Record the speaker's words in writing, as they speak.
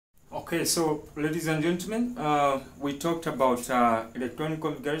Okay, so ladies and gentlemen, we talked about electronic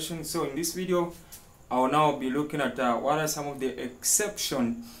configuration. So in this video, I will now be looking at what are some of the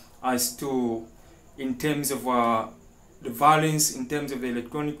exceptions as to, in terms of the valence, in terms of the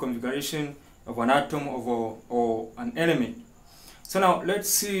electronic configuration of an atom or an element. So now let's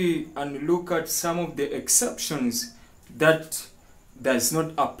see and look at some of the exceptions that does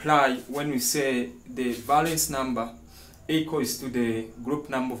not apply when we say the valence number equals to the group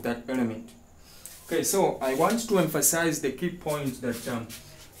number of that element. Okay, so I want to emphasize the key point that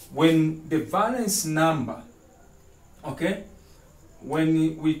when the valence number, okay,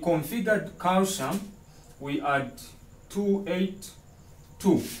 when we configured calcium, we add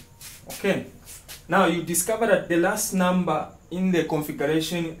 282. Okay, now you discover that the last number in the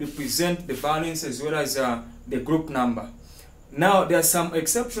configuration represent the valence as well as the group number. Now there are some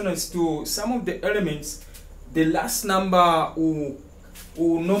exceptions to some of the elements. The last number will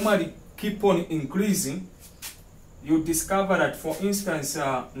normally keep on increasing. You discover that, for instance,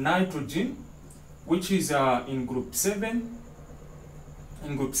 nitrogen, which is in group 7.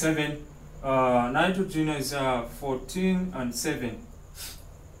 In group 7, nitrogen is 14 and 7.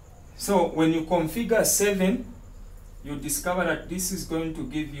 So when you configure 7, you discover that this is going to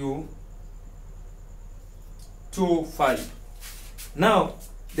give you 2,5. Now,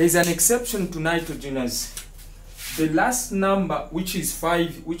 there is an exception to nitrogen, as the last number, which is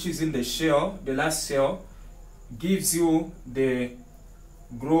 5, which is in the shell, the last cell, gives you the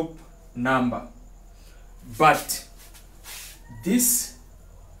group number. But this,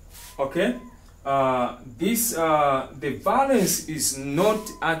 okay, the valence is not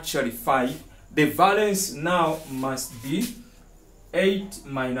actually 5. The valence now must be 8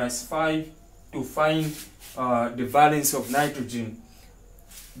 minus 5 to find the valence of nitrogen.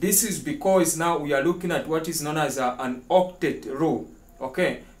 This is because now we are looking at what is known as an octet rule.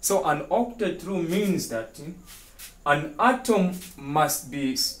 Okay, so an octet rule means that an atom must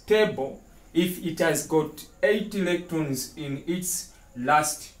be stable if it has got 8 electrons in its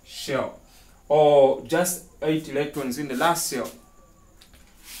last shell, or just 8 electrons in the last cell.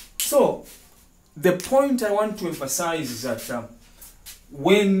 So the point I want to emphasize is that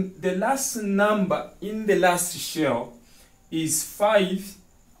when the last number in the last shell is 5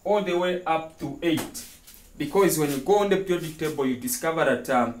 all the way up to 8, because when you go on the periodic table you discover that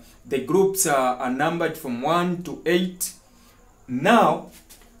the groups are numbered from 1 to 8. Now,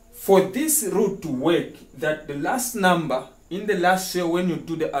 for this rule to work, that the last number in the last shell when you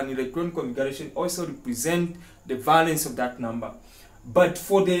do the electron configuration also represent the valence of that number. But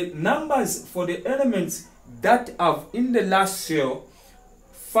for the numbers, for the elements that have in the last shell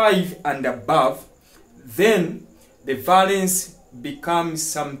 5 and above, then the valence becomes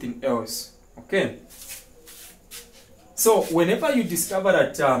something else. Okay, so whenever you discover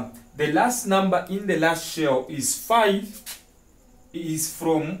that the last number in the last shell is 5, is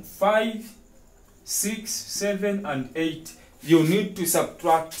from 5, 6, 7 and 8, you need to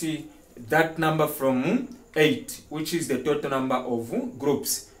subtract that number from 8, which is the total number of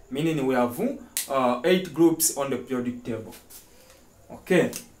groups, meaning we have 8 groups on the periodic table.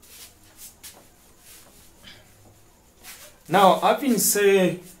 Okay, now having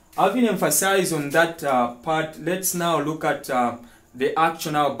emphasized on that part, let's now look at the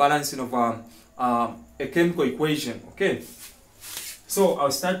actual balancing of a chemical equation. Okay, so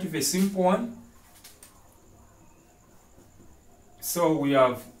I'll start with a simple one. So we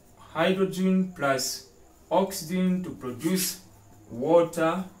have hydrogen plus oxygen to produce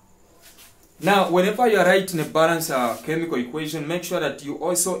water. Now, whenever you are writing a balanced chemical equation, make sure that you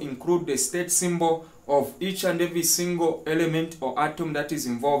also include the state symbol of each and every single element or atom that is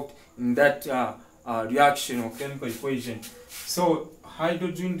involved in that reaction or chemical equation. So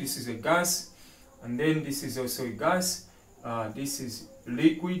hydrogen, this is a gas, and then this is also a gas. This is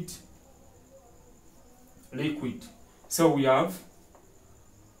liquid. So we have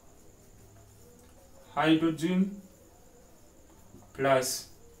hydrogen plus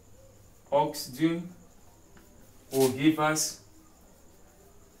oxygen will give us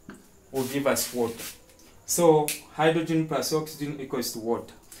water. So hydrogen plus oxygen equals to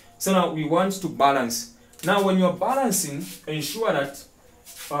water. So now we want to balance. Now when you're balancing, ensure that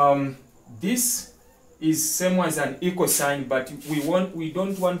this is same as an equal sign, but we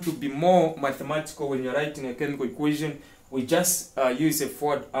don't want to be more mathematical when you're writing a chemical equation. We just use a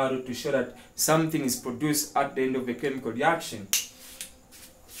forward arrow to show that something is produced at the end of a chemical reaction.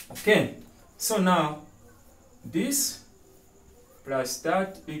 Okay, so now this plus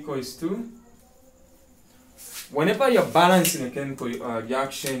that equals to, whenever you're balancing a chemical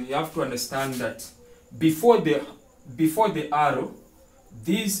reaction, you have to understand that before the arrow,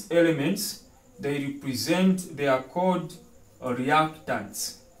 these elements, they are called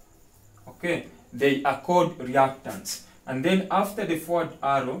reactants. Okay, they are called reactants. And then after the forward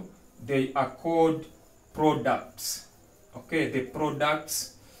arrow, they are called products. Okay, the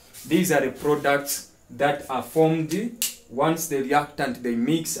products, these are the products that are formed once the reactant they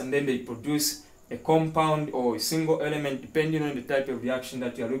mix, and then they produce a compound or a single element, depending on the type of reaction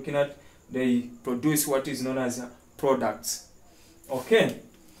that you are looking at. They produce what is known as products. Okay,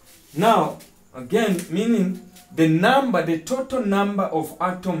 now again, meaning the total number of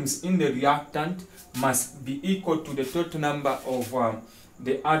atoms in the reactant must be equal to the total number of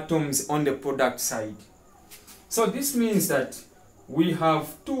the atoms on the product side. So this means that we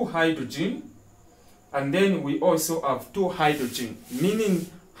have 2 hydrogen, and then we also have 2 hydrogen, meaning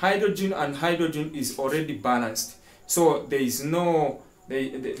hydrogen and hydrogen is already balanced. So there is no, there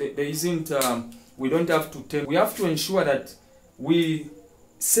isn't, we don't have to take, we have to ensure that we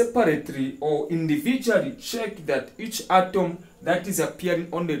separately or individually check that each atom that is appearing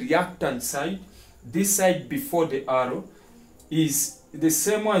on the reactant side, this side before the arrow, is the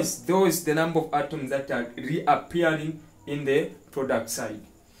same as the number of atoms that are reappearing in the product side.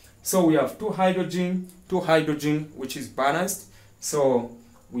 So we have 2 hydrogen, which is balanced, so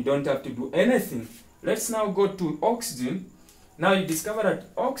we don't have to do anything. Let's now go to oxygen. Now you discover that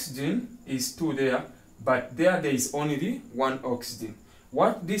oxygen is 2 there, but there is only 1 oxygen.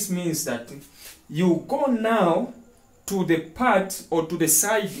 What this means that you go now to the part or to the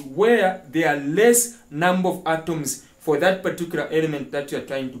side where there are less number of atoms for that particular element that you are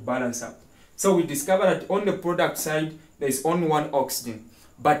trying to balance up. So we discover that on the product side, there is only 1 oxygen.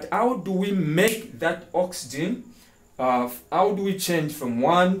 But how do we make that oxygen, how do we change from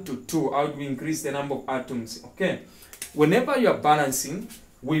 1 to 2? How do we increase the number of atoms? Okay, whenever you are balancing,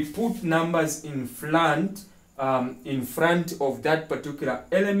 we put numbers in front of that particular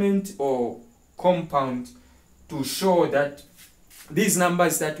element or compound to show that these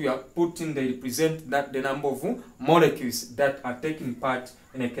numbers that we are putting, they represent that the number of molecules that are taking part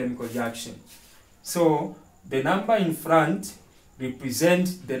in a chemical reaction. So the number in front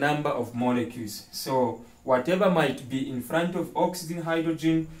represents the number of molecules. So whatever might be in front of oxygen,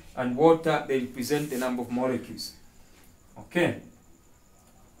 hydrogen, and water, they represent the number of molecules. Okay.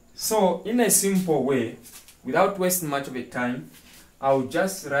 So in a simple way, without wasting much of a time, I'll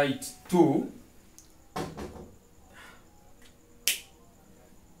just write 2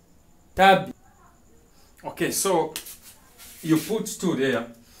 tab. Okay, so you put 2 there,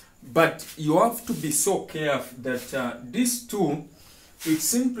 but you have to be so careful that this 2, it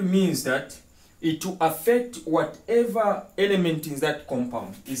simply means that it will affect whatever element in that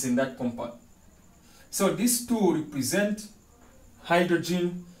compound is in that compound. So these 2 represent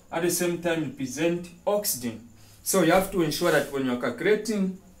hydrogen, at the same time represent oxygen. So you have to ensure that when you're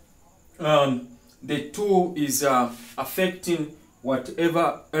calculating, the 2 is affecting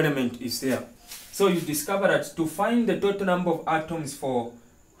whatever element is there. So you discover that to find the total number of atoms for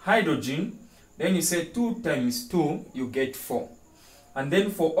hydrogen, then you say 2 times 2, you get 4. And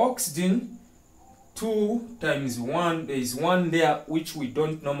then for oxygen, 2 times 1, there is 1 there which we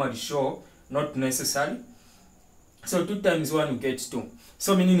don't normally show, not necessary. So 2 times 1, you get 2.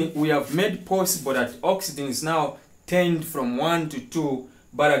 So meaning we have made possible that oxygen is now turned from 1 to 2.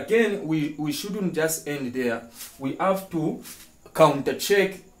 But again, we shouldn't just end there. We have to counter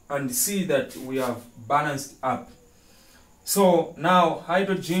check and see that we have balanced up. So now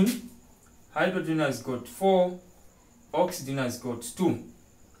hydrogen has got 4, oxygen has got 2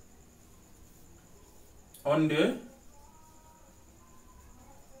 on the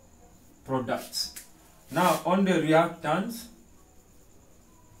products. Now on the reactants,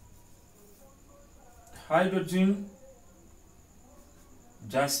 hydrogen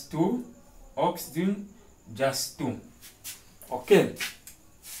just 2, oxygen just 2. Okay,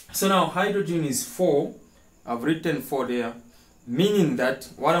 so now hydrogen is 4. I've written 4 there, meaning that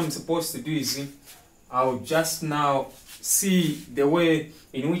what I'm supposed to do is I'll just now see the way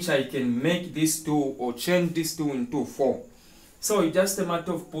in which I can make this 2 or change this 2 into 4. So it's just a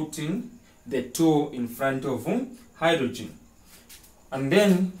matter of putting the 2 in front of hydrogen. And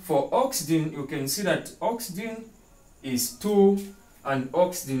then for oxygen, you can see that oxygen is 2 and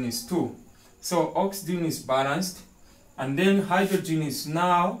oxygen is 2. So oxygen is balanced, and then hydrogen is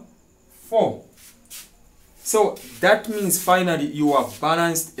now 4. So that means finally you have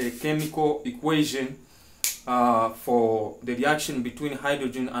balanced a chemical equation for the reaction between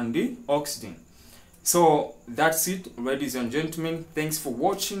hydrogen and the oxygen. So that's it, ladies and gentlemen. Thanks for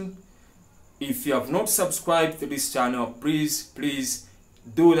watching. If you have not subscribed to this channel, please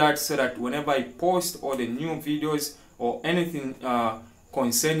do that, so that whenever I post all the new videos or anything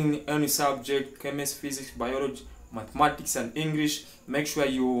concerning any subject, chemistry, physics, biology, mathematics and English. Make sure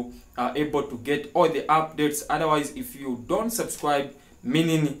you are able to get all the updates. Otherwise, if you don't subscribe,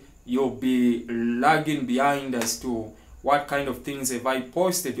 meaning you'll be lagging behind as to what kind of things have I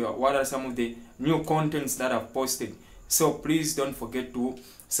posted, or what are some of the new contents that I've posted. So please don't forget to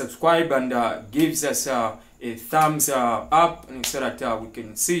subscribe and gives us a thumbs up, and so that we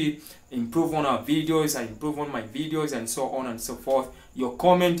can see improve on our videos, I improve on my videos, and so on and so forth. Your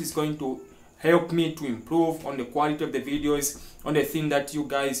comment is going to help me to improve on the quality of the videos, on the thing that you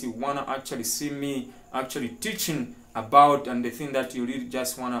guys you want to actually see me actually teaching about, and the thing that you really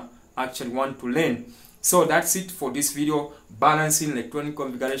just want to learn. So that's it for this video, balancing electronic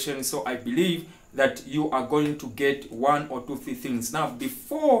configuration. So I believe that you are going to get 1 or 2 3 things. Now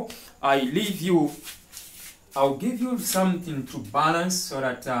before I leave you, I'll give you something to balance so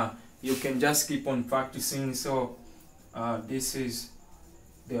that you can just keep on practicing. So this is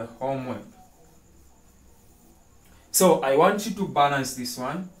the homework. So I want you to balance this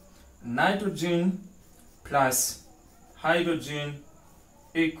one. Nitrogen plus hydrogen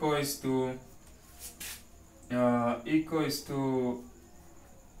equals to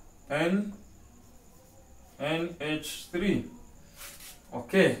NH3.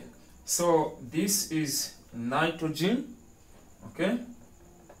 Okay, so this is nitrogen. Okay,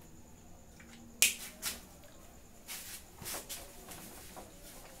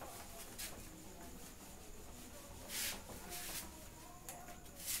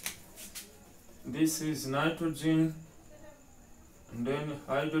 this is nitrogen, and then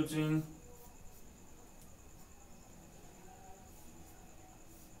hydrogen,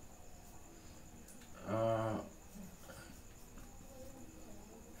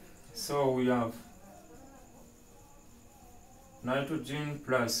 so we have nitrogen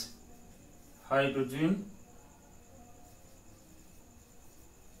plus hydrogen,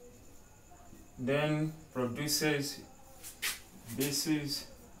 then produces, this is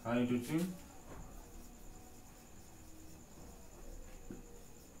hydrogen,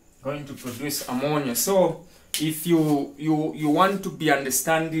 going to produce ammonia. So if you want to be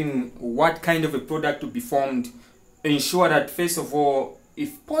understanding what kind of a product to be formed, ensure that first of all,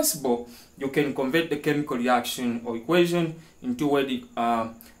 if possible, you can convert the chemical reaction or equation into word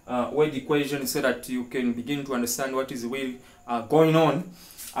equation, so that you can begin to understand what is really going on,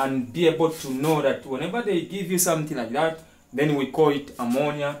 and be able to know that whenever they give you something like that, then we call it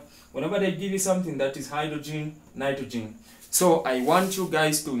ammonia. Whenever they give you something that is hydrogen, nitrogen. So I want you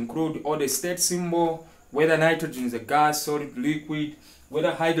guys to include all the state symbol, whether nitrogen is a gas, solid, liquid,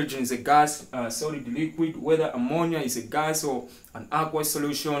 whether hydrogen is a gas, solid, liquid, whether ammonia is a gas or an aqueous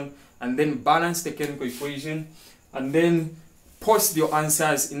solution, and then balance the chemical equation, and then post your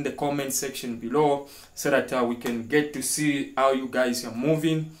answers in the comment section below, so that we can get to see how you guys are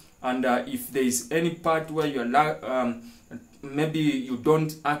moving. And if there is any part where you're maybe you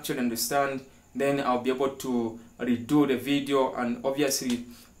don't actually understand, then I'll be able to redo the video, and obviously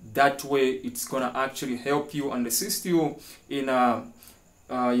that way it's gonna actually help you and assist you in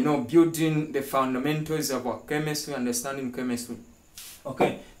building the fundamentals of our chemistry, understanding chemistry.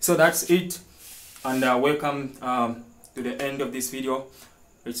 Okay, so that's it, and welcome to the end of this video.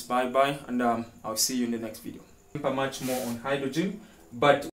 It's bye bye, and I'll see you in the next video. Much more on hydrogen, but